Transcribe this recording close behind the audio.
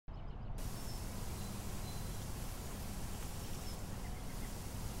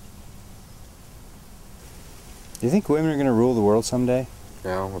Do you think women are going to rule the world someday?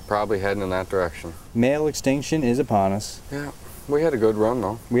 Yeah, we're probably heading in that direction. Male extinction is upon us. Yeah, we had a good run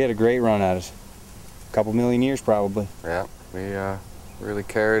though. We had a great run at it. A couple million years probably. Yeah, we really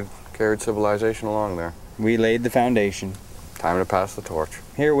carried civilization along there. We laid the foundation. Time to pass the torch.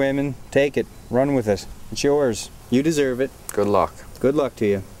 Here, women, take it. Run with it. It's yours. You deserve it. Good luck. Good luck to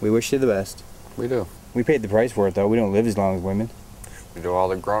you. We wish you the best. We do. We paid the price for it, though. We don't live as long as women. We do all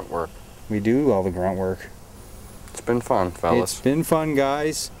the grunt work. We do all the grunt work. It's been fun, fellas. It's been fun,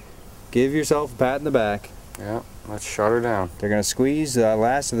 guys. Give yourself a pat in the back. Yeah, let's shut her down. They're gonna squeeze the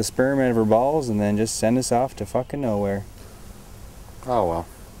last of the sperm out of her balls and then just send us off to fucking nowhere. Oh well.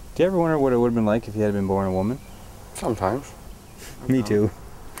 Do you ever wonder what it would have been like if you had been born a woman? Sometimes. Me too.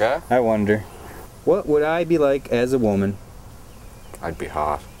 Yeah? I wonder. What would I be like as a woman? I'd be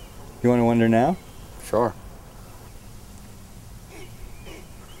hot. You want to wonder now? Sure.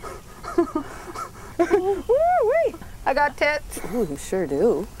 Woo-wee! I got tits. Oh, you sure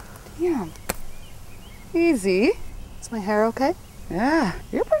do. Yeah. Easy. Is my hair okay? Yeah,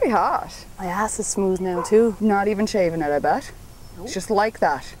 you're pretty hot. My ass is smooth now, too. Not even shaving it, I bet. Nope. It's just like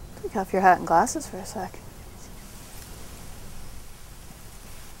that. Take off your hat and glasses for a sec.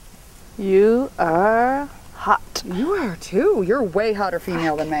 You are hot. You are too. You're way hotter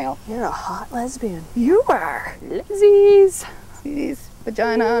female than male. You're a hot lesbian. You are. Lizzies. These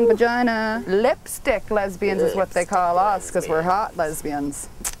vagina on vagina. Lipstick lesbians is what they call us because we're hot lesbians.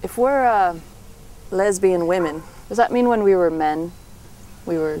 If we're lesbian women, does that mean when we were men,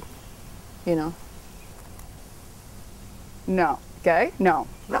 we were, you know? No. Gay? No.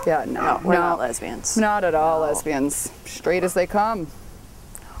 No. Yeah, no. No, we're not lesbians. Not at all lesbians. Straight as they come.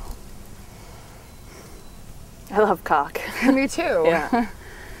 I love cock. Me too. Yeah.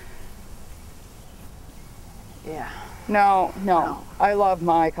 Yeah. No. I love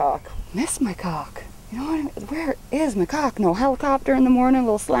my cock. Miss my cock. You know what I mean? Where is my cock? No helicopter in the morning, a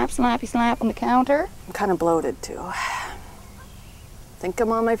little slappy slap on the counter. I'm kind of bloated too. Think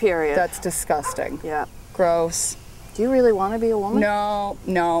I'm on my period. That's disgusting. Yeah. Gross. Do you really want to be a woman?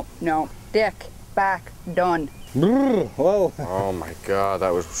 No. Dick, back, done. Whoa. Oh my god,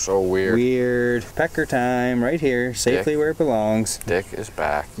 that was so weird. Weird. Pecker time right here, safely where it belongs. Dick is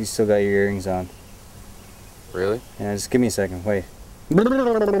back. You still got your earrings on. Really? Yeah, just give me a second. Wait.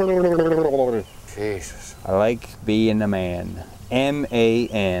 Jesus. I like being a man.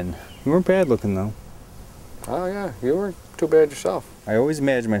 M-A-N. You weren't bad looking though. Oh yeah, you weren't too bad yourself. I always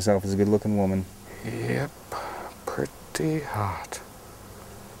imagine myself as a good looking woman. Yep. Pretty hot.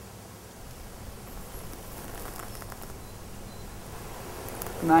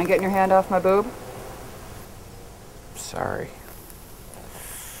 Mind getting your hand off my boob? Sorry.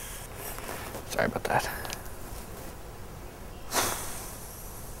 Sorry about that.